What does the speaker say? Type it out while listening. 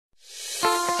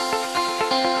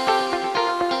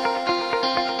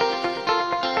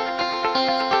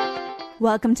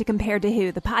Welcome to Compared to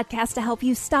Who, the podcast to help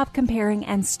you stop comparing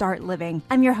and start living.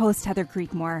 I'm your host, Heather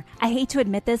Creekmore. I hate to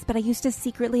admit this, but I used to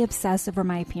secretly obsess over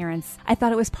my appearance. I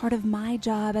thought it was part of my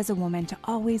job as a woman to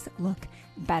always look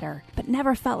better, but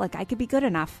never felt like I could be good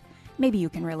enough. Maybe you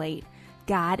can relate.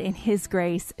 God, in His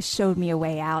grace, showed me a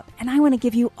way out, and I want to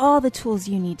give you all the tools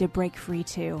you need to break free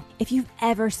too. If you've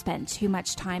ever spent too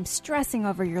much time stressing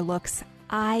over your looks,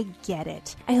 I get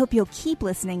it. I hope you'll keep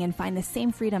listening and find the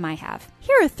same freedom I have.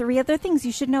 Here are 3 other things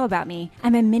you should know about me.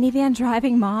 I'm a minivan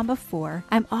driving mom of 4.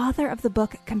 I'm author of the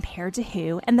book Compared to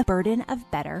Who and the Burden of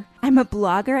Better. I'm a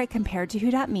blogger at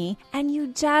comparedtowho.me, and you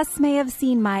just may have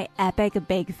seen my epic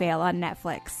bake fail on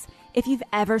Netflix. If you've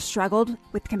ever struggled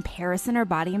with comparison or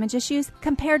body image issues,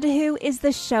 Compared to Who is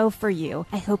the show for you.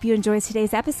 I hope you enjoyed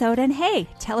today's episode, and hey,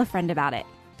 tell a friend about it.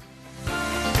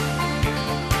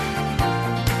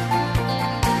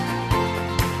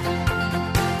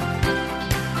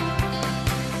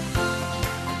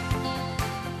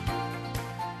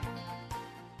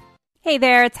 Hey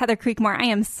there, it's Heather Creekmore. I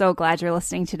am so glad you're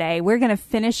listening today. We're going to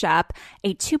finish up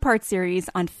a 2-part series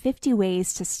on 50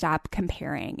 ways to stop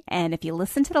comparing. And if you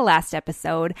listen to the last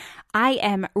episode, I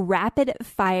am rapid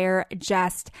fire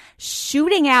just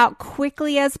shooting out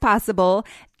quickly as possible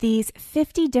these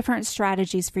 50 different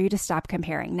strategies for you to stop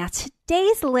comparing. Now,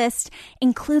 today's list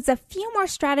includes a few more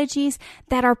strategies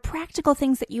that are practical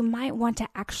things that you might want to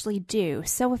actually do.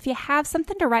 So if you have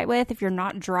something to write with, if you're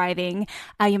not driving,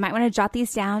 you might want to jot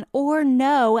these down, or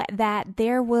know that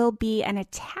there will be an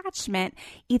attachment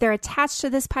either attached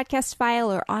to this podcast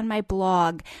file or on my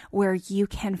blog where you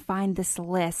can find this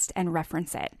list and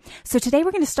reference it. So today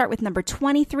we're going to start with number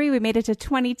 23. We made it to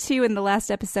 22 in the last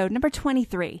episode. Number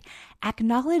 23.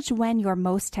 Acknowledge when you're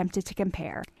most tempted to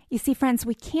compare. You see, friends,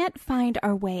 we can't find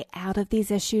our way out of these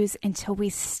issues until we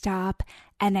stop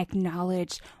and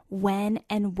acknowledge when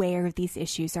and where these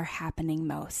issues are happening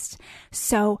most.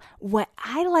 So what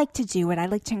I like to do, what I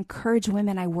like to encourage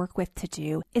women I work with to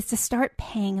do, is to start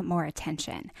paying more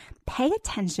attention. Pay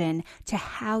attention to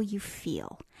how you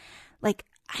feel. Like,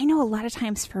 I know a lot of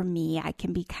times for me, I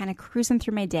can be kind of cruising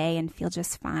through my day and feel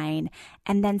just fine.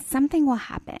 And then something will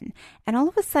happen. And all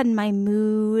of a sudden, my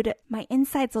mood, my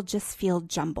insides will just feel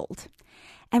jumbled.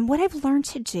 And what I've learned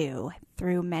to do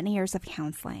through many years of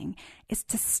counseling is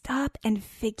to stop and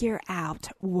figure out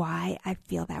why I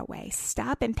feel that way.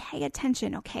 Stop and pay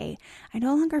attention. Okay, I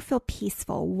no longer feel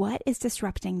peaceful. What is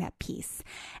disrupting that peace?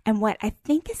 And what I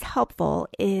think is helpful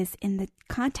is in the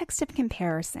context of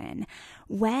comparison,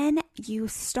 when you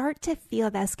start to feel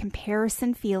those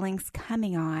comparison feelings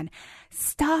coming on,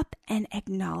 stop and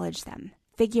acknowledge them.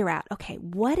 Figure out, okay,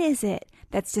 what is it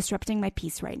that's disrupting my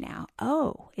peace right now?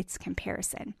 Oh, it's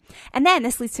comparison. And then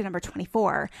this leads to number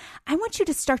 24. I want you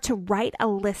to start to write a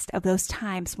list of those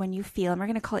times when you feel, and we're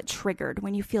going to call it triggered,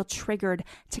 when you feel triggered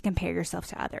to compare yourself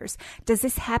to others. Does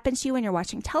this happen to you when you're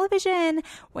watching television,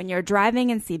 when you're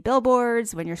driving and see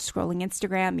billboards, when you're scrolling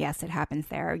Instagram? Yes, it happens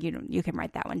there. You can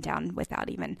write that one down without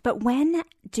even. But when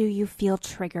do you feel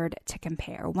triggered to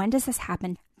compare? When does this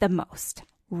happen the most?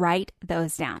 Write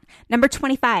those down. Number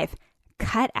 25,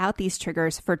 cut out these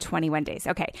triggers for 21 days.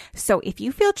 Okay, so if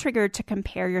you feel triggered to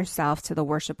compare yourself to the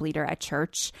worship leader at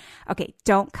church, okay,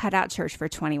 don't cut out church for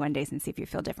 21 days and see if you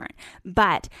feel different.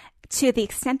 But to the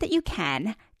extent that you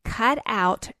can, cut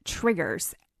out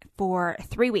triggers for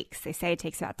 3 weeks. They say it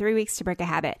takes about 3 weeks to break a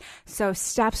habit. So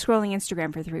stop scrolling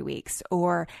Instagram for 3 weeks,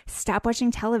 or stop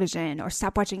watching television, or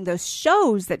stop watching those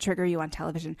shows that trigger you on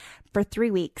television for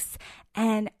 3 weeks.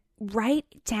 And write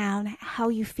down how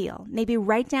you feel. Maybe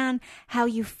write down how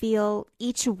you feel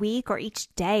each week or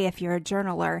each day if you're a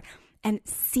journaler, and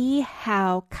see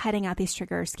how cutting out these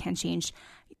triggers can change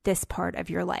this part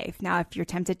of your life. Now, if you're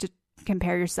tempted to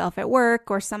compare yourself at work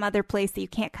or some other place that you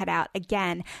can't cut out,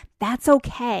 again, that's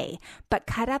okay. But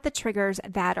cut out the triggers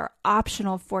that are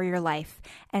optional for your life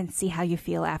and see how you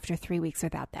feel after 3 weeks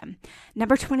without them.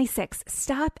 Number 26,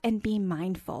 stop and be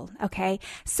mindful. Okay.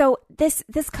 So this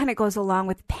kind of goes along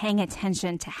with paying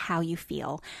attention to how you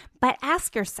feel, but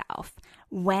ask yourself,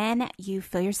 when you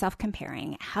feel yourself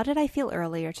comparing, how did I feel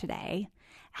earlier today?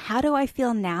 How do I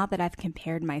feel now that I've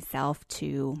compared myself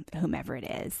to whomever it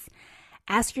is?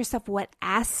 Ask yourself what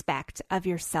aspect of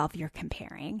yourself you're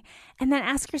comparing, and then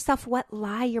ask yourself what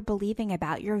lie you're believing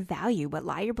about your value, what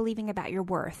lie you're believing about your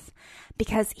worth.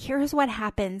 Because here's what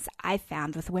happens, I've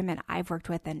found with women I've worked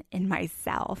with and in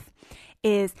myself,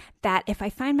 is that if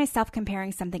I find myself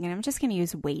comparing something, and I'm just going to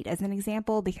use weight as an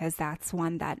example because that's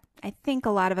one that I think a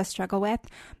lot of us struggle with,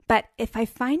 but if I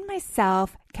find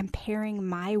myself comparing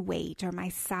my weight or my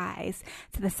size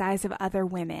to the size of other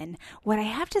women, what I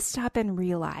have to stop and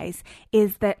realize is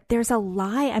is that there's a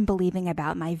lie I'm believing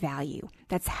about my value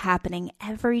that's happening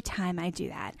every time I do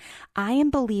that. I am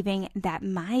believing that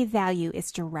my value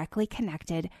is directly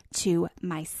connected to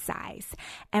my size.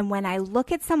 And when I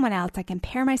look at someone else, I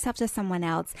compare myself to someone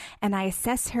else, and I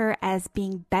assess her as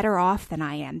being better off than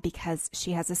I am because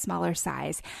she has a smaller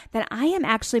size, then I am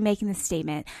actually making the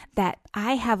statement that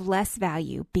I have less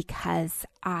value because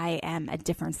I am a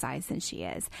different size than she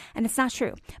is. And it's not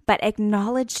true, but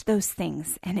acknowledge those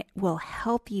things and it will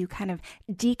help you kind of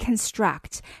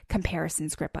deconstruct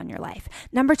comparison's grip on your life.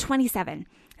 Number 27,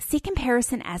 see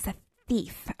comparison as a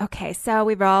thief. Okay, so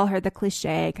we've all heard the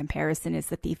cliche, comparison is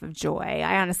the thief of joy.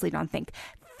 I honestly don't think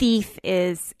thief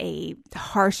is a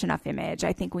harsh enough image.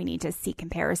 I think we need to see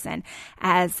comparison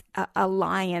as a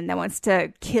lion that wants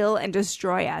to kill and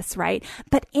destroy us, right?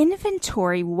 But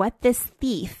inventory what this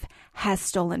thief has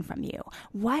stolen from you.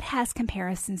 What has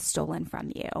comparison stolen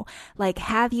from you? Like,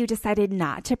 have you decided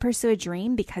not to pursue a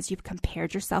dream because you've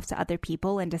compared yourself to other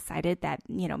people and decided that,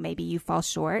 maybe you fall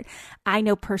short? I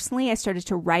know personally, I started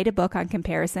to write a book on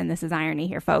comparison. This is irony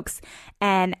here, folks.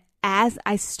 And as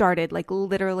I started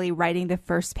literally writing the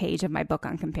first page of my book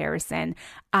on comparison,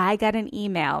 I got an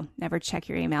email. Never check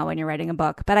your email when you're writing a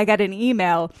book, but I got an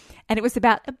email and it was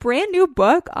about a brand new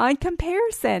book on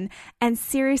comparison. And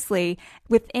seriously,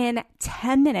 within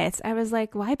 10 minutes, I was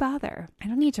like, why bother? I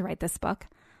don't need to write this book.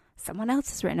 Someone else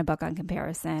has written a book on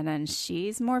comparison and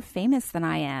she's more famous than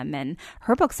I am and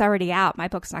her book's already out. My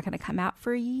book's not going to come out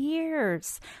for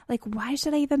years. Why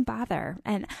should I even bother?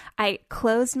 And I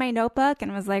closed my notebook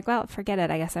and was like, well, forget it.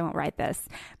 I guess I won't write this.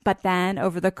 But then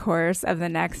over the course of the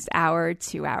next hour,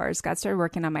 2 hours, God started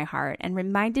working on my heart and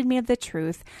reminded me of the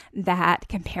truth that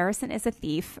comparison is a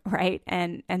thief, right?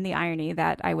 And the irony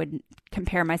that I would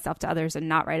compare myself to others and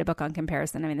not write a book on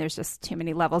comparison. I mean, there's just too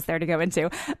many levels there to go into.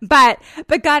 But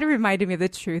God reminded me of the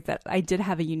truth that I did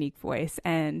have a unique voice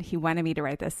and he wanted me to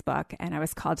write this book and I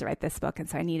was called to write this book. And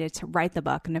so I needed to write the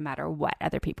book no matter what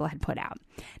other people had put out.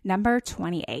 Number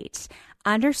 28,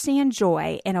 understand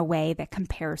joy in a way that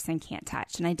comparison can't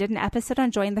touch. And I did an episode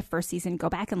on joy in the first season. Go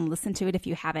back and listen to it if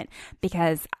you haven't,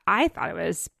 because I thought it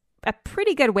was a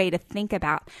pretty good way to think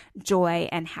about joy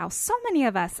and how so many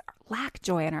of us lack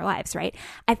joy in our lives, right?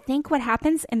 I think what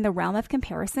happens in the realm of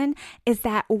comparison is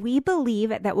that we believe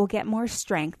that we'll get more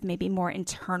strength, maybe more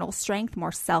internal strength,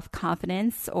 more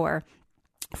self-confidence, or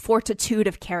fortitude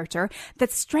of character, that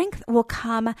strength will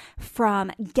come from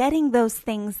getting those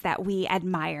things that we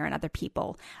admire in other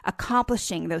people,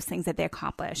 accomplishing those things that they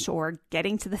accomplish, or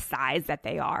getting to the size that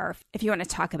they are, if you want to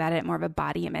talk about it more of a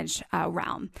body image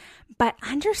realm. But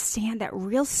understand that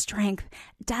real strength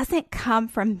doesn't come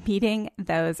from meeting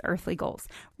those earthly goals.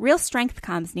 Real strength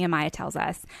comes, Nehemiah tells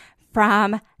us,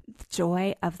 from the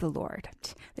joy of the Lord.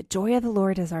 The joy of the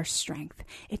Lord is our strength.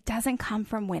 It doesn't come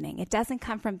from winning. It doesn't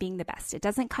come from being the best. It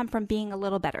doesn't come from being a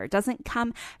little better. It doesn't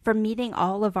come from meeting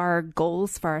all of our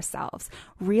goals for ourselves.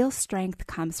 Real strength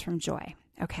comes from joy.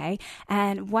 Okay.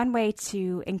 And one way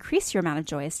to increase your amount of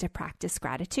joy is to practice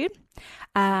gratitude.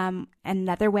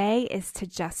 Another way is to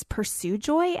just pursue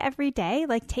joy every day.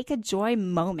 Take a joy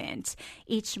moment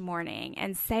each morning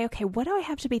and say, okay, what do I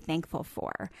have to be thankful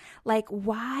for?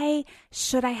 Why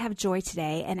should I have joy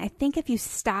today? And I think if you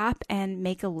stop and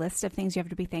make a list of things you have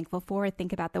to be thankful for,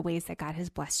 think about the ways that God has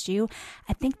blessed you,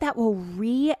 I think that will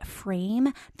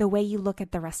reframe the way you look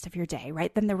at the rest of your day,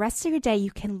 right? Then the rest of your day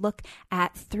you can look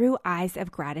at through eyes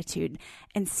of gratitude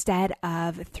instead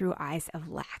of through eyes of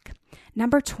lack.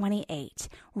 Number 28,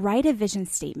 write a vision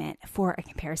statement for a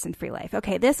comparison-free life.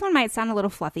 Okay, this one might sound a little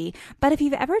fluffy, but if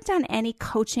you've ever done any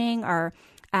coaching or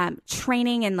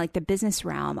training in the business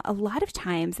realm, a lot of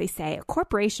times they say a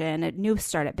corporation, a new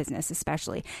startup business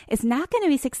especially, is not going to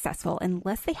be successful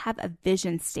unless they have a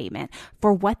vision statement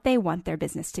for what they want their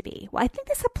business to be. Well, I think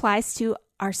this applies to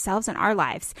ourselves and our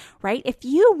lives, right? If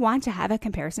you want to have a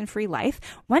comparison-free life,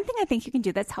 one thing I think you can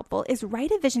do that's helpful is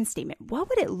write a vision statement. What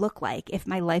would it look like if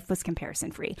my life was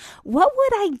comparison-free? What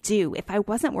would I do if I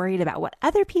wasn't worried about what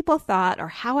other people thought or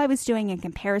how I was doing in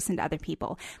comparison to other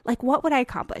people? What would I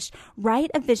accomplish? Write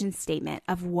a vision statement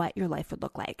of what your life would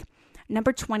look like.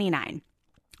 Number 29.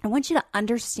 I want you to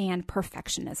understand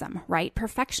perfectionism, right?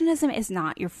 Perfectionism is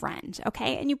not your friend,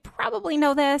 okay? And you probably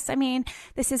know this. I mean,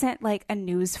 this isn't a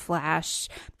news flash.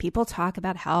 People talk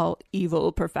about how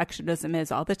evil perfectionism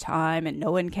is all the time and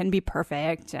no one can be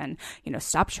perfect and,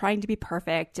 stop trying to be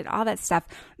perfect and all that stuff.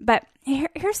 But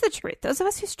here's the truth. Those of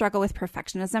us who struggle with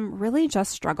perfectionism really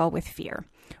just struggle with fear,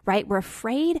 right? We're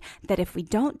afraid that if we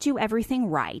don't do everything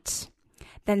right,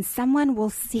 then someone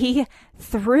will see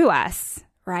through us,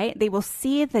 right? They will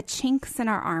see the chinks in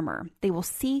our armor. They will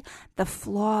see the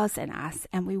flaws in us,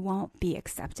 and we won't be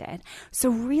accepted. So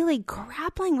really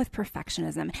grappling with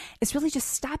perfectionism is really just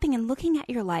stopping and looking at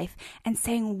your life and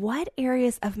saying, what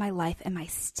areas of my life am I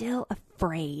still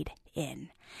afraid in?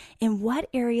 In what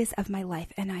areas of my life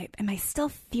am I still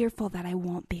fearful that I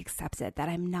won't be accepted, that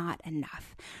I'm not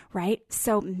enough, right?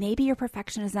 So maybe your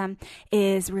perfectionism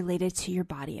is related to your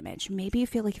body image. Maybe you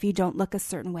feel like if you don't look a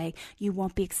certain way, you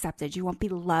won't be accepted. You won't be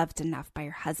loved enough by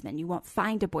your husband. You won't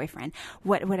find a boyfriend,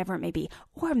 whatever it may be.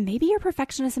 Or maybe your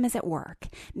perfectionism is at work.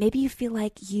 Maybe you feel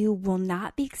like you will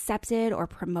not be accepted or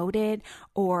promoted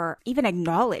or even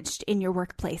acknowledged in your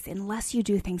workplace unless you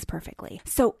do things perfectly.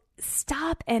 So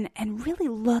stop and really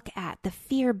look at the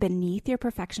fear beneath your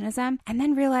perfectionism, and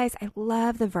then realize, I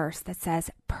love the verse that says,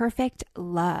 perfect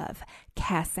love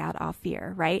casts out all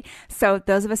fear, right? So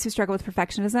those of us who struggle with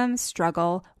perfectionism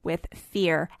struggle with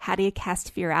fear. How do you cast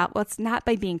fear out? Well, it's not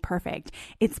by being perfect.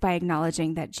 It's by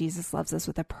acknowledging that Jesus loves us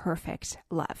with a perfect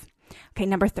love. Okay,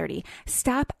 number 30,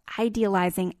 stop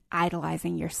idolizing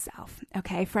yourself.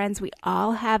 Okay, friends, we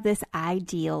all have this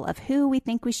ideal of who we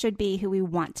think we should be, who we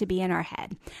want to be in our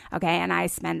head. Okay, and I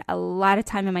spend a lot of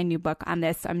time in my new book on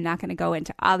this, so I'm not going to go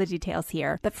into all the details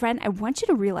here. But friend, I want you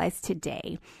to realize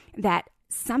today that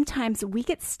sometimes we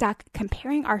get stuck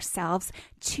comparing ourselves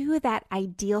to that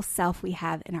ideal self we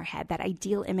have in our head, that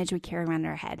ideal image we carry around in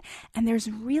our head. And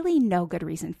there's really no good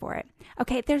reason for it.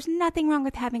 Okay, there's nothing wrong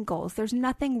with having goals. There's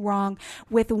nothing wrong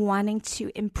with wanting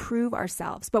to improve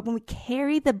ourselves. But when we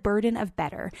carry the burden of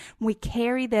better, when we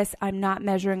carry this, I'm not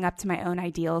measuring up to my own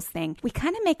ideals thing, we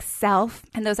kind of make self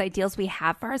and those ideals we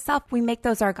have for ourselves, we make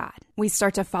those our God. We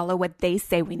start to follow what they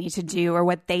say we need to do or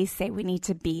what they say we need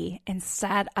to be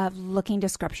instead of looking to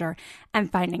Scripture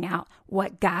and finding out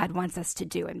what God wants us to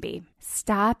do and be.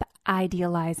 Stop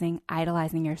idolizing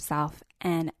yourself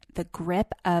and the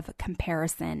grip of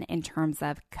comparison in terms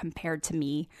of compared to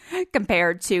me,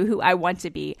 compared to who I want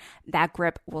to be. That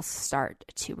grip will start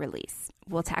to release.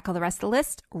 We'll tackle the rest of the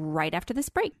list right after this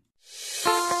break.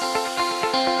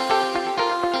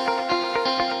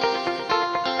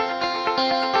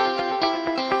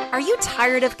 Are you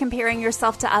tired of comparing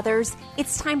yourself to others?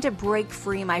 It's time to break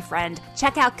free, my friend.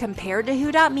 Check out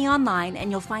comparedtowho.me online and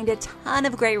you'll find a ton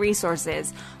of great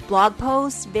resources, blog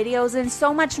posts, videos, and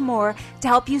so much more to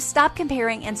help you stop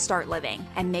comparing and start living.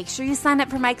 And make sure you sign up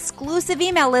for my exclusive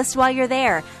email list while you're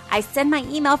there. I send my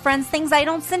email friends things I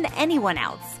don't send anyone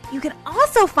else. You can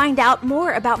also find out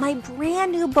more about my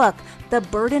brand new book, The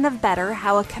Burden of Better: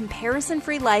 How a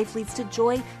Comparison-Free Life Leads to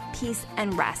Joy, Peace,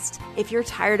 and Rest. If you're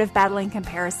tired of battling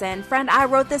comparison, friend, I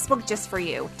wrote this book just for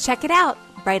you. Check it out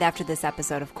right after this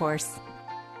episode, of course.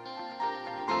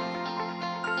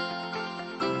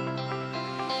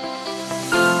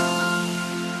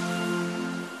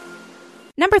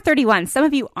 Number 31, some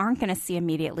of you aren't going to see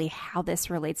immediately how this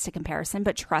relates to comparison,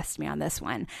 but trust me on this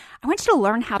one. I want you to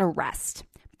learn how to rest.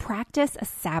 Practice a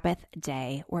Sabbath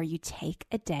day where you take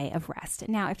a day of rest.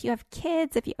 Now, if you have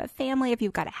kids, if you have a family, if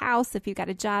you've got a house, if you've got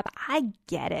a job, I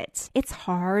get it. It's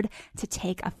hard to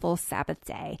take a full Sabbath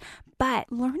day,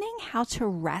 but learning how to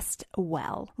rest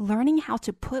well, learning how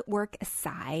to put work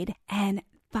aside and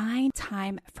find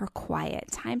time for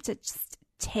quiet, time to just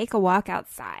take a walk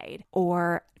outside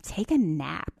or take a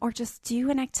nap or just do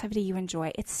an activity you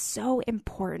enjoy. It's so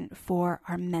important for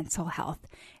our mental health.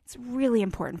 It's really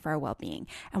important for our well-being.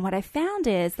 And what I found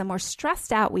is the more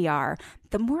stressed out we are,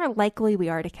 the more likely we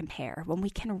are to compare. When we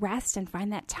can rest and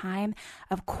find that time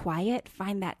of quiet,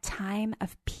 find that time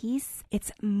of peace,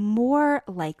 it's more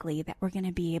likely that we're going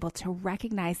to be able to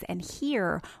recognize and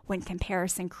hear when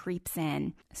comparison creeps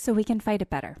in so we can fight it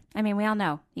better. I mean, we all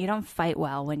know you don't fight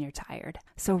well when you're tired.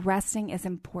 So resting is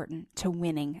important to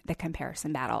winning the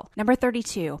comparison battle. Number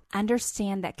 32,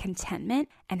 understand that contentment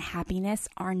and happiness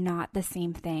are not the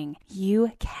same thing.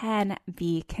 You can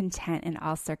be content in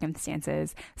all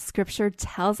circumstances. Scripture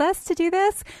tells us to do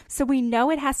this, so we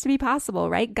know it has to be possible,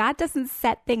 right? God doesn't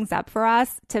set things up for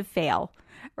us to fail,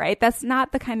 right? That's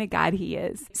not the kind of God he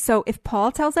is. So if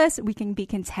Paul tells us we can be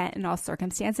content in all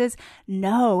circumstances,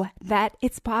 know that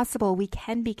it's possible. We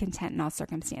can be content in all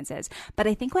circumstances. But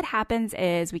I think what happens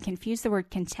is we confuse the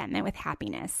word contentment with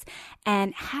happiness.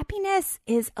 And happiness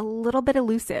is a little bit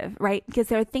elusive, right? Because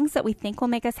there are things that we think will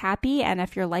make us happy. And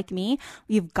if you're like me,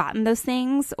 you've gotten those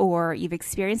things or you've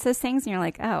experienced those things and you're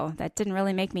like, oh, that didn't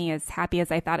really make me as happy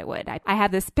as I thought it would. I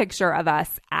have this picture of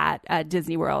us at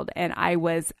Disney World and I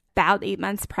was about 8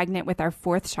 months pregnant with our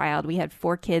fourth child. We had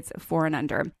 4 kids, 4 and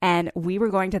under, and we were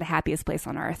going to the happiest place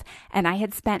on earth. And I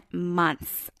had spent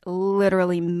months,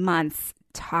 literally months,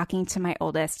 talking to my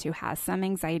oldest who has some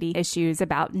anxiety issues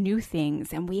about new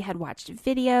things. And we had watched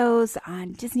videos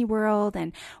on Disney World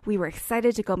and we were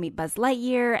excited to go meet Buzz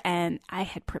Lightyear, and I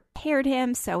had prepared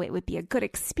him so it would be a good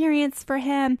experience for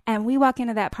him. And we walk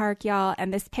into that park, y'all,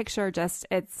 and this picture just,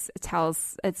 it's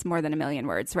more than a million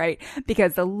words, right?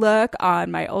 Because the look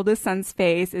on my oldest son's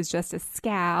face is just a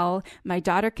scowl. My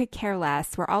daughter could care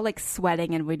less. We're all like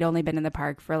sweating and we'd only been in the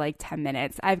park for like 10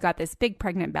 minutes. I've got this big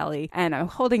pregnant belly and I'm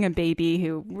holding a baby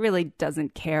who really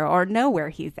doesn't care or know where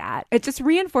he's at. It just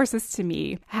reinforces to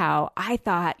me how I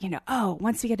thought,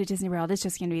 once we get to Disney World, it's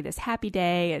just going to be this happy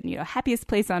day and, happiest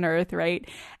place on earth, right?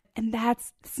 And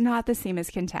it's not the same as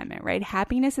contentment, right?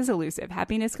 Happiness is elusive.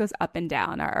 Happiness goes up and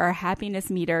down. Our happiness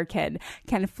meter can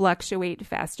fluctuate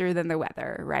faster than the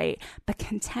weather, right? But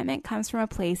contentment comes from a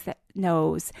place that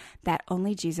knows that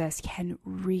only Jesus can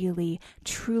really,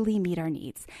 truly meet our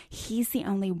needs. He's the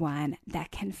only one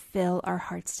that can fill our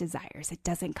heart's desires. It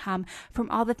doesn't come from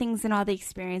all the things and all the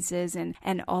experiences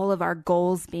and all of our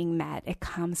goals being met. It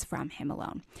comes from Him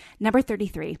alone. Number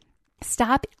 33.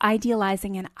 Stop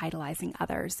idealizing and idolizing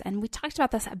others. And we talked about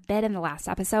this a bit in the last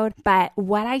episode, but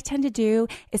what I tend to do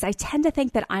is I tend to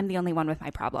think that I'm the only one with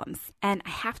my problems. And I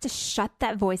have to shut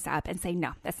that voice up and say,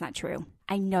 no, that's not true.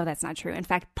 I know that's not true. In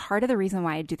fact, part of the reason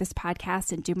why I do this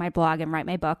podcast and do my blog and write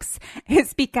my books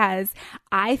is because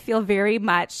I feel very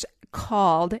much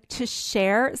called to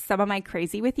share some of my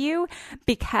crazy with you,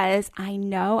 because I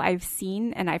know I've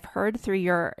seen and I've heard through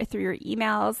your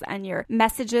emails and your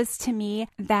messages to me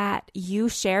that you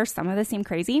share some of the same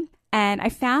crazy. And I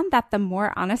found that the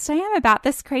more honest I am about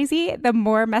this crazy, the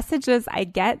more messages I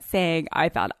get saying, I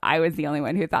thought I was the only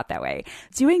one who thought that way.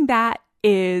 Doing that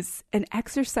is an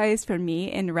exercise for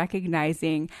me in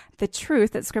recognizing the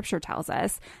truth that Scripture tells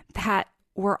us, that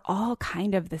we're all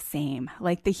kind of the same.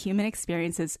 Like the human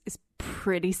experience is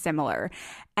pretty similar.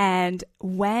 And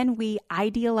when we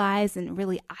idealize and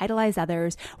really idolize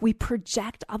others, we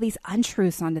project all these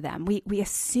untruths onto them. We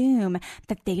assume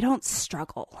that they don't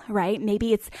struggle, right?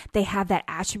 Maybe they have that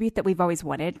attribute that we've always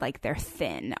wanted, like they're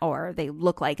thin or they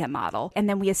look like a model. And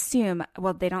then we assume,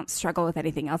 well, they don't struggle with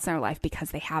anything else in their life because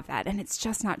they have that. And it's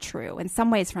just not true. In some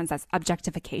ways, friends, that's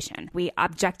objectification. We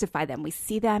objectify them. We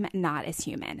see them not as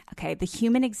human. Okay. The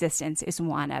human existence is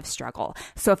one of struggle.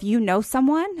 So if you know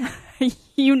someone,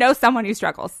 you know someone who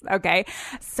struggles, okay?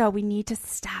 So we need to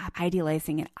stop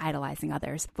idealizing and idolizing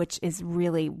others, which is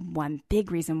really one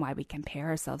big reason why we compare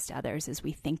ourselves to others, is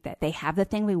we think that they have the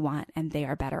thing we want and they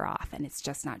are better off, and it's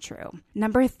just not true.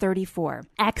 Number 34,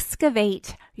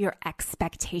 excavate your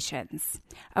expectations,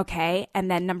 okay?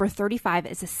 And then number 35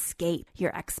 is escape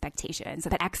your expectations.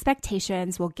 But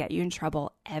expectations will get you in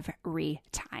trouble every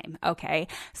time, okay?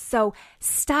 So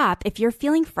stop. If you're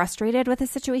feeling frustrated with a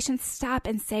situation, stop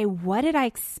and say, what did I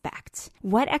expect?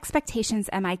 What expectations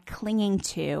am I clinging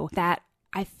to that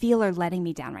I feel are letting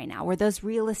me down right now? Were those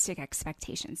realistic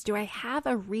expectations? Do I have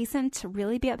a reason to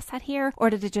really be upset here, or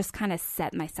did it just kind of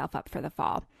set myself up for the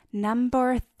fall?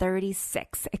 Number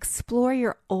 36, explore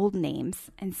your old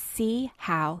names and see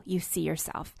how you see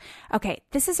yourself. Okay,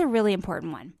 this is a really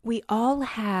important one. We all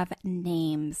have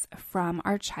names from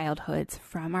our childhoods,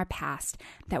 from our past,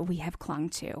 that we have clung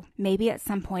to. Maybe at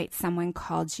some point someone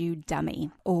called you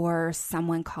dummy, or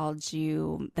someone called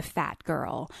you the fat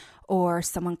girl, or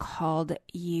someone called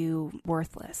you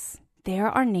worthless. There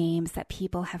are names that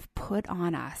people have put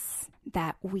on us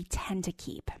that we tend to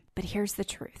keep. But here's the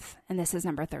truth, and this is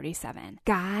number 37.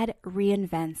 God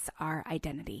reinvents our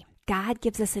identity. God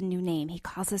gives us a new name. He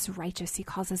calls us righteous. He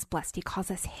calls us blessed. He calls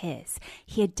us His.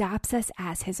 He adopts us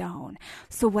as His own.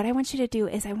 So what I want you to do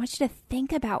is I want you to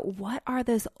think about, what are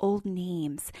those old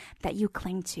names that you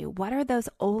cling to? What are those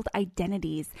old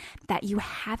identities that you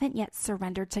haven't yet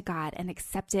surrendered to God and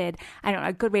accepted? I don't know,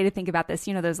 a good way to think about this,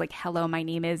 those like, hello, my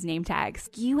name is name tags.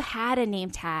 You had a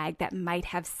name tag that might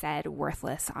have said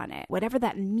worthless on it. Whatever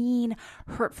that mean,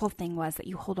 hurtful thing was that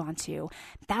you hold on to,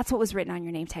 that's what was written on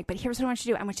your name tag. But here's what I want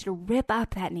you to do. I want you to rip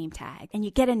up that name tag and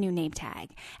you get a new name tag,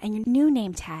 and your new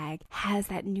name tag has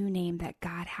that new name that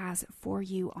God has for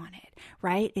you on it,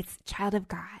 right? It's child of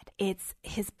God. It's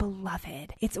His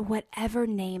beloved. It's whatever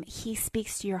name He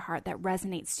speaks to your heart that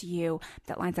resonates to you,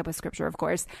 that lines up with Scripture, of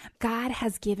course. God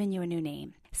has given you a new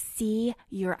name. See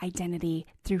your identity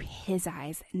through his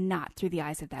eyes, not through the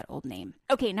eyes of that old name.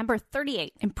 Okay, number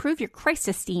 38, improve your Christ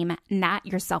esteem, not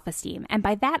your self-esteem. And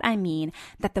by that, I mean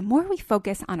that the more we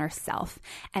focus on ourselves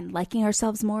and liking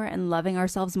ourselves more and loving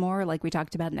ourselves more, like we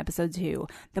talked about in episode 2,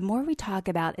 the more we talk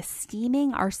about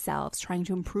esteeming ourselves, trying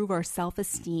to improve our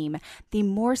self-esteem, the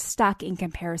more stuck in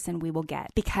comparison we will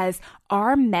get. Because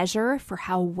our measure for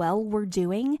how well we're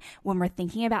doing when we're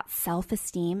thinking about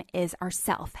self-esteem is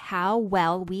ourself, how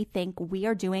well we think we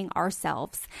are doing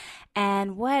ourselves.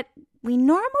 And what we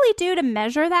normally do to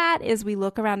measure that is we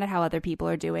look around at how other people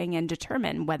are doing and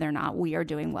determine whether or not we are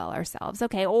doing well ourselves.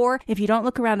 Okay. Or if you don't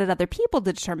look around at other people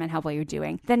to determine how well you're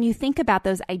doing, then you think about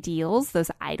those ideals, those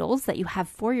idols that you have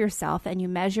for yourself, and you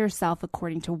measure yourself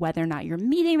according to whether or not you're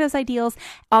meeting those ideals.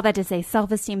 All that to say,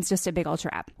 self-esteem is just a big old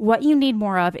trap. What you need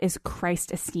more of is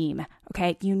Christ esteem.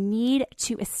 Okay. You need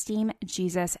to esteem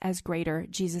Jesus as greater,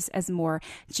 Jesus as more,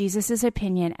 Jesus's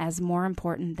opinion as more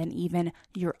important than even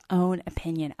your own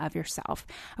opinion of yourself.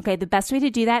 Okay. The best way to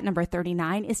do that, number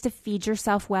 39, is to feed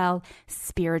yourself well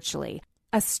spiritually.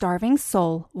 A starving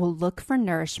soul will look for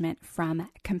nourishment from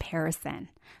comparison.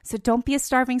 So don't be a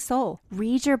starving soul.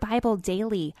 Read your Bible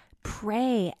daily.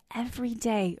 Pray every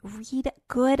day. Read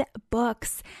good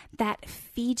books that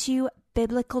feed you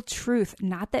biblical truth,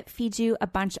 not that feeds you a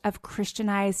bunch of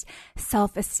Christianized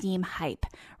self-esteem hype,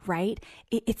 right?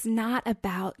 It's not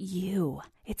about you.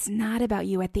 It's not about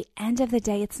you. At the end of the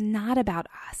day, it's not about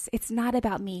us. It's not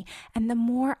about me. And the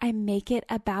more I make it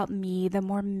about me, the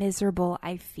more miserable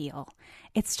I feel.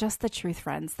 It's just the truth,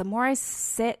 friends. The more I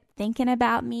sit thinking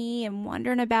about me and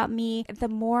wondering about me, the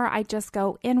more I just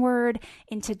go inward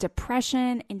into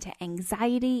depression, into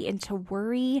anxiety, into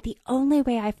worry. The only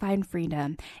way I find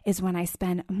freedom is when I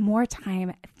spend more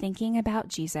time thinking about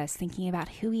Jesus, thinking about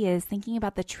who he is, thinking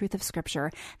about the truth of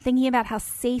Scripture, thinking about how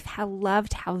safe, how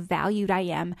loved, how valued I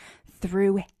am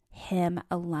through him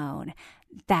alone.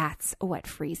 That's what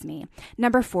frees me.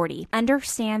 Number 40,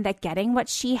 understand that getting what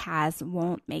she has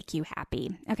won't make you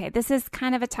happy. Okay, this is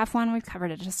kind of a tough one. We've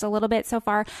covered it just a little bit so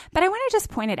far, but I want to just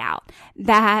point it out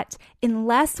that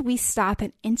unless we stop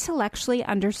and intellectually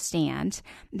understand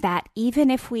that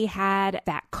even if we had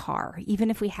that car,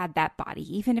 even if we had that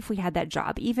body, even if we had that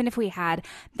job, even if we had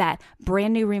that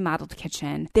brand new remodeled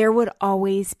kitchen, there would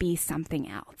always be something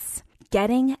else.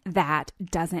 Getting that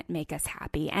doesn't make us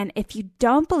happy. And if you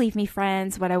don't believe me,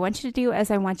 friends, what I want you to do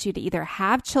is I want you to either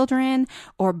have children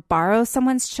or borrow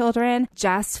someone's children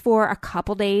just for a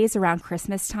couple days around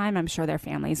Christmas time. I'm sure their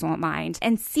families won't mind,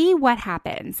 and see what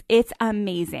happens. It's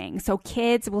amazing. So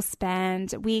kids will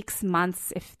spend weeks,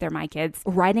 months, if they're my kids,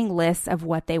 writing lists of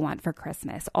what they want for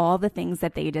Christmas, all the things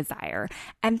that they desire.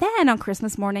 And then on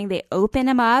Christmas morning, they open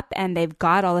them up and they've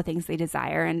got all the things they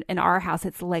desire. And in our house,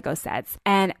 it's Lego sets.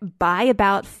 And by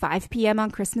about 5 p.m. on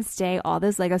Christmas Day, all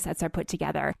those Lego sets are put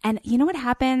together. And you know what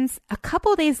happens? A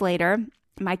couple days later,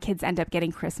 my kids end up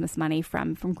getting Christmas money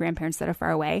from grandparents that are far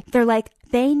away. They're like,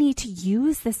 they need to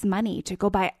use this money to go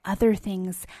buy other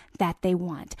things that they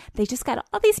want. They just got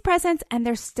all these presents and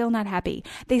they're still not happy.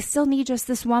 They still need just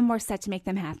this one more set to make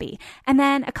them happy. And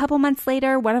then a couple months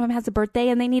later, one of them has a birthday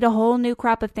and they need a whole new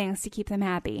crop of things to keep them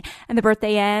happy. And the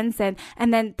birthday ends and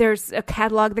then there's a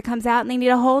catalog that comes out and they need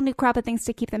a whole new crop of things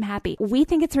to keep them happy. We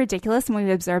think it's ridiculous when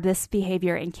we observe this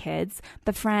behavior in kids,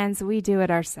 but friends, we do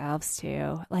it ourselves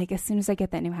too. Like, as soon as I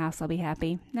get that new house, I'll be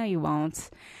happy. No, you won't.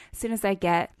 As soon as I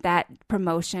get that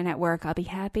promotion at work, I'll be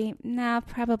happy. No,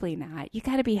 probably not. You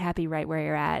got to be happy right where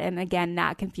you're at. And again,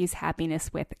 not confuse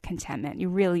happiness with contentment. You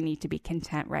really need to be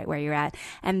content right where you're at.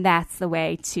 And that's the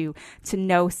way to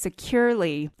know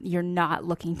securely you're not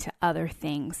looking to other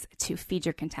things to feed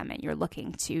your contentment. You're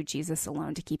looking to Jesus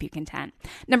alone to keep you content.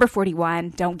 Number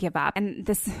 41, don't give up. And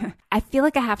this, I feel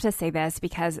like I have to say this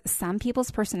because some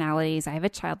people's personalities, I have a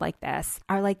child like this,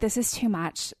 are like, this is too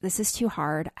much. This is too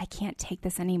hard. I can't take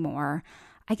this anymore.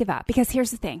 I give up. Because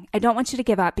here's the thing. I don't want you to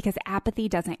give up because apathy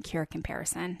doesn't cure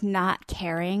comparison. Not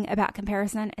caring about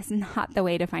comparison is not the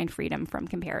way to find freedom from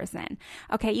comparison.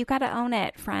 Okay, you got to own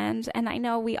it, friend. And I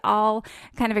know we all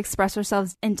kind of express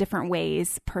ourselves in different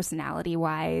ways,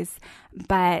 personality-wise,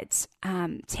 but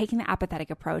taking the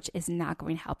apathetic approach is not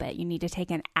going to help it. You need to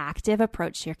take an active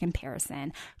approach to your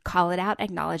comparison. Call it out,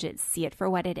 acknowledge it, see it for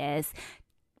what it is.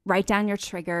 Write down your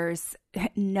triggers,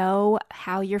 know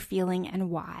how you're feeling and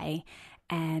why,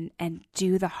 and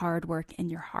do the hard work in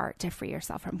your heart to free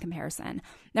yourself from comparison.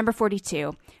 Number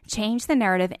 42, change the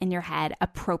narrative in your head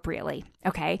appropriately.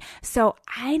 Okay. So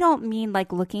I don't mean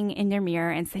like looking in your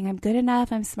mirror and saying, I'm good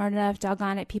enough, I'm smart enough,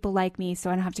 doggone it, people like me, so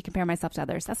I don't have to compare myself to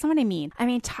others. That's not what I mean. I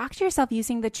mean, talk to yourself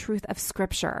using the truth of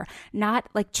Scripture, not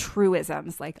like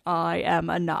truisms like I am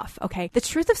enough. Okay. The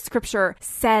truth of Scripture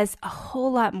says a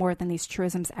whole lot more than these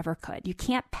truisms ever could. You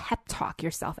can't pep talk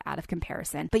yourself out of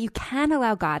comparison, but you can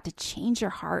allow God to change your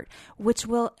heart, which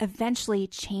will eventually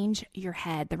change your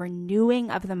head. The renewing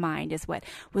of the mind is what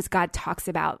God talks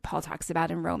about, Paul talks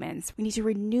about in Romans. We need to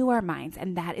renew our minds,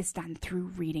 and that is done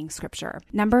through reading Scripture.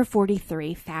 Number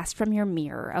 43, fast from your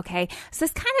mirror. Okay. So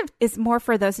this kind of is more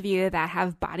for those of you that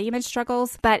have body image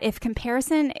struggles, but if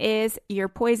comparison is your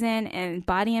poison and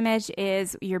body image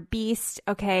is your beast,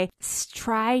 okay,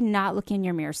 try not looking in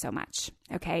your mirror so much.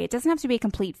 Okay. It doesn't have to be a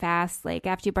complete fast. Like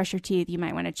after you brush your teeth, you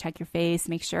might want to check your face,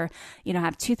 make sure you don't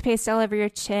have toothpaste all over your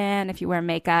chin. If you wear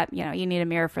makeup, you need a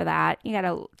mirror for that. You got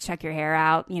to check your hair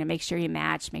out, make sure you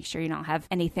match, make sure you don't have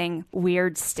anything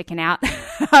weird sticking out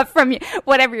from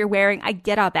whatever you're wearing. I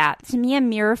get all that. To me, a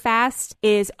mirror fast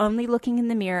is only looking in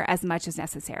the mirror as much as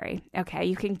necessary. Okay.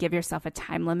 You can give yourself a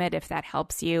time limit if that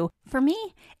helps you. For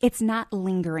me, it's not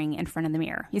lingering in front of the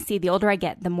mirror. You see, the older I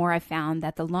get, the more I found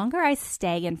that the longer I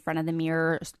stay in front of the mirror,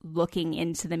 looking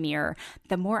into the mirror,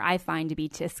 the more I find to be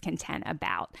discontent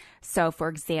about. So for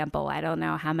example, I don't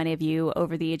know how many of you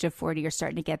over the age of 40 are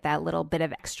starting to get that little bit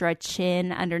of extra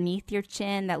chin underneath your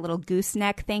chin, that little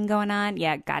gooseneck thing going on.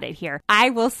 Yeah, got it here. I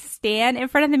will stand in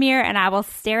front of the mirror and I will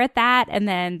stare at that. And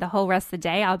then the whole rest of the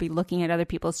day, I'll be looking at other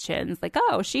people's chins like,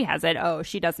 oh, she has it. Oh,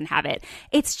 she doesn't have it.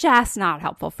 It's just not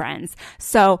helpful, friends.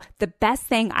 So the best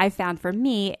thing I found for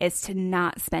me is to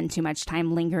not spend too much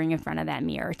time lingering in front of that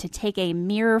mirror, to take a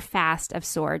mirror fast of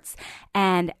sorts.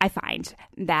 And I find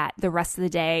that the rest of the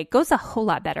day goes a whole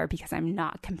lot better because I'm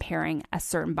not comparing a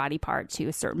certain body part to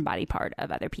a certain body part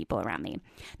of other people around me.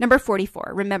 Number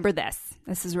 44, remember this.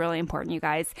 This is really important, you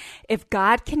guys. If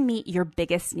God can meet your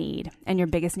biggest need, and your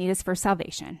biggest need is for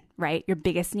salvation, right? Your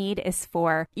biggest need is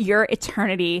for your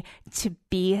eternity to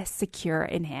be secure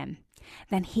in Him,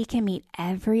 then He can meet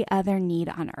every other need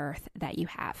on earth that you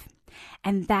have.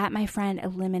 And that, my friend,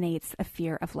 eliminates a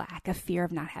fear of lack, a fear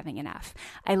of not having enough.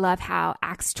 I love how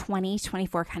Acts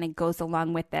 20:24 kind of goes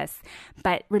along with this,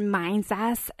 but reminds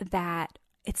us that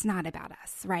it's not about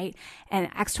us, right? And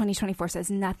Acts 20:24 says,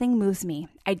 nothing moves me.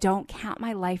 I don't count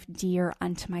my life dear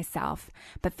unto myself,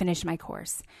 but finish my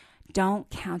course. Don't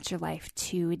count your life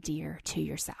too dear to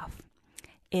yourself.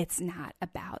 It's not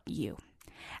about you.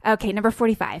 Okay, number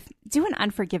 45, do an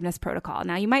unforgiveness protocol.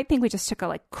 Now, you might think we just took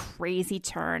a crazy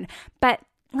turn, but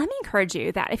let me encourage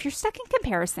you that if you're stuck in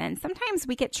comparison, sometimes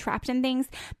we get trapped in things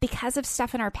because of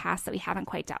stuff in our past that we haven't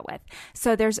quite dealt with.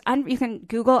 So you can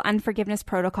Google unforgiveness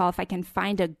protocol. If I can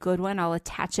find a good one, I'll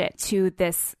attach it to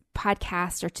this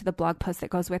podcast or to the blog post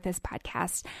that goes with this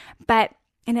podcast. But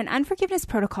in an unforgiveness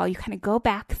protocol, you kind of go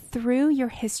back through your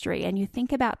history and you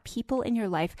think about people in your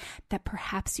life that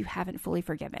perhaps you haven't fully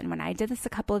forgiven. When I did this a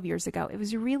couple of years ago, it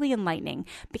was really enlightening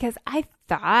because I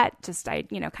thought I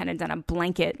kind of done a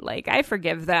blanket, like I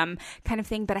forgive them kind of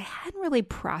thing, but I hadn't really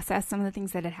processed some of the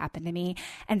things that had happened to me,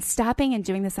 and stopping and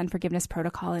doing this unforgiveness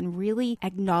protocol and really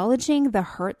acknowledging the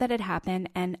hurt that had happened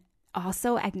and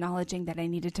also acknowledging that I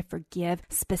needed to forgive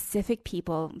specific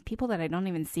people that I don't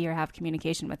even see or have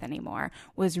communication with anymore,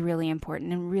 was really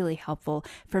important and really helpful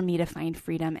for me to find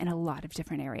freedom in a lot of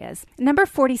different areas. Number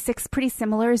 46, pretty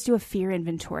similar, is do a fear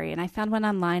inventory. And I found one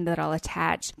online that I'll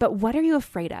attach. But what are you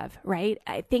afraid of, right?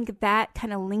 I think that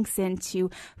kind of links into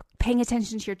paying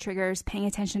attention to your triggers, paying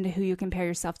attention to who you compare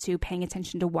yourself to, paying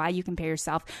attention to why you compare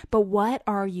yourself. But what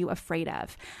are you afraid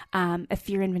of? A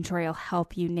fear inventory will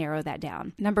help you narrow that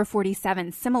down. Number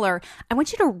 47, similar, I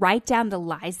want you to write down the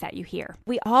lies that you hear.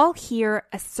 We all hear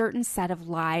a certain set of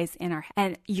lies in our head,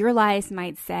 and your lies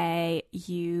might say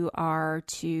you are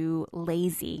too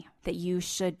lazy, that you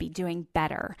should be doing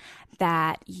better,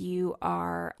 that you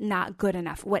are not good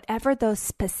enough. Whatever those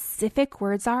specific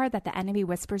words are that the enemy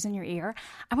whispers in your ear,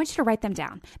 I want you to write them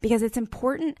down because it's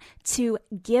important to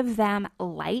give them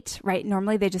light, right?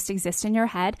 Normally they just exist in your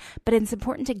head, but it's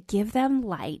important to give them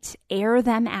light, air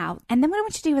them out. And then what I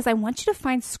want you to do is I want you to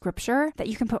find scripture that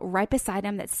you can put right beside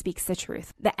them that speaks the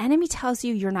truth. The enemy tells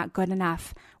you you're not good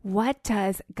enough. What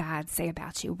does God say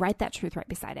about you? Write that truth right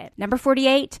beside it. Number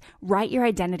 48, write your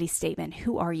identity statement.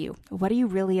 Who are you? What are you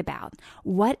really about?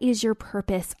 What is your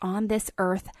purpose on this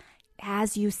earth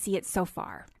as you see it so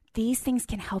far? These things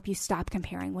can help you stop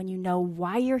comparing when you know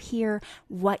why you're here,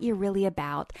 what you're really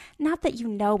about. Not that you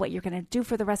know what you're going to do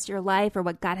for the rest of your life or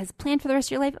what God has planned for the rest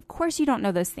of your life. Of course you don't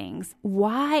know those things.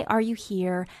 Why are you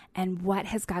here, and what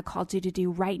has God called you to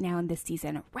do right now in this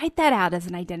season? Write that out as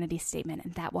an identity statement,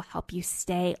 and that will help you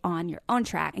stay on your own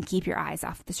track and keep your eyes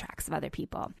off the tracks of other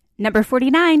people. Number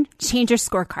 49, change your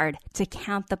scorecard to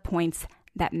count the points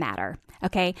that matter.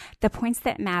 Okay, the points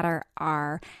that matter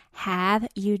are, have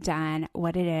you done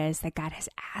what it is that God has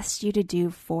asked you to do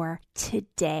for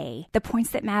today? The points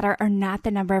that matter are not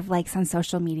the number of likes on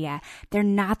social media. They're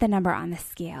not the number on the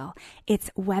scale.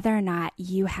 It's whether or not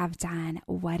you have done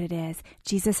what it is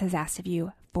Jesus has asked of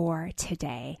you for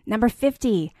today. Number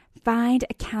 50, find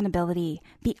accountability.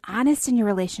 Be honest in your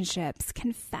relationships.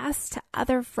 Confess to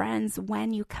other friends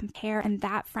when you compare, and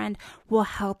that friend will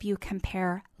help you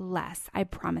compare less. I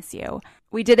promise you.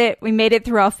 We did it. We made it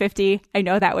through all 50. I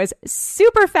know that was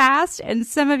super fast, and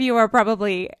some of you are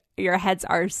probably, your heads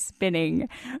are spinning,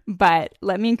 but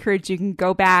let me encourage you, you can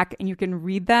go back and you can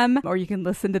read them, or you can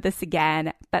listen to this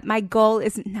again. But my goal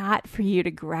is not for you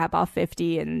to grab all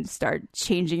 50 and start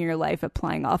changing your life,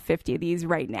 applying all 50 of these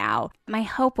right now. My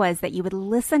hope was that you would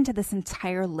listen to this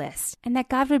entire list and that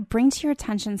God would bring to your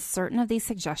attention certain of these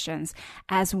suggestions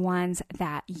as ones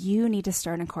that you need to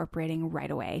start incorporating right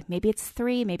away. Maybe it's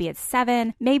 3, maybe it's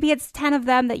 7, maybe it's 10 of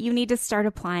them that you need to start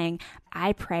applying.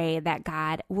 I pray that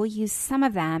God will use some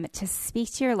of them to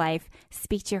speak to your life,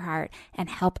 speak to your heart, and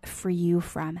help free you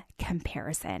from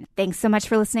comparison. Thanks so much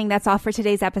for listening. That's all for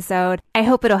today's episode. I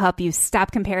hope it'll help you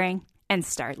stop comparing and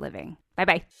start living.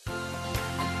 Bye-bye.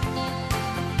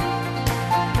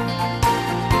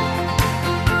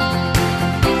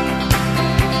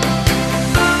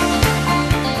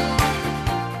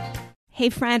 Hey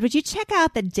friend, would you check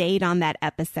out the date on that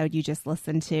episode you just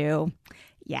listened to?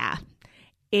 Yeah.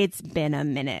 It's been a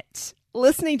minute.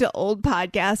 Listening to old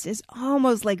podcasts is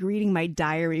almost like reading my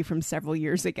diary from several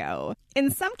years ago. In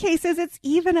some cases, it's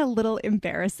even a little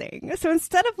embarrassing. So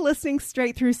instead of listening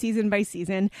straight through season by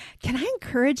season, can I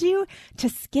encourage you to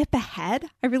skip ahead?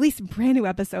 I release brand new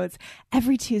episodes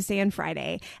every Tuesday and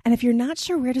Friday. And if you're not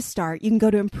sure where to start, you can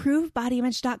go to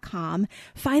improvedbodyimage.com,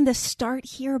 find the Start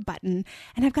Here button,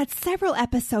 and I've got several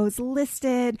episodes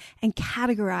listed and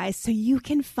categorized so you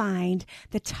can find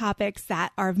the topics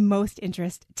that are of most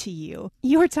interest to you.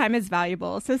 Your time is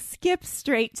valuable, so skip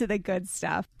straight to the good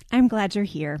stuff. I'm glad you're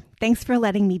here. Thanks for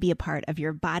letting me be a part of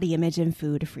your body image and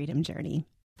food freedom journey.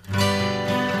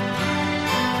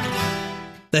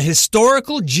 The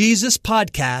Historical Jesus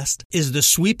Podcast is the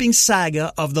sweeping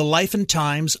saga of the life and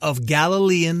times of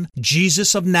Galilean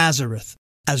Jesus of Nazareth,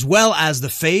 as well as the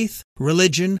faith,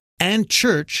 religion, and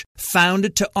church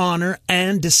founded to honor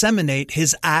and disseminate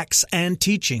his acts and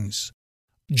teachings.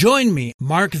 Join me,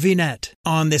 Mark Vinette,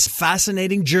 on this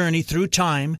fascinating journey through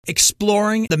time,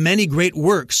 exploring the many great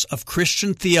works of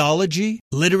Christian theology,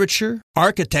 literature,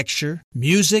 architecture,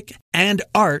 music, and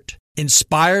art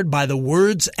inspired by the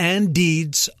words and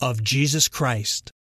deeds of Jesus Christ.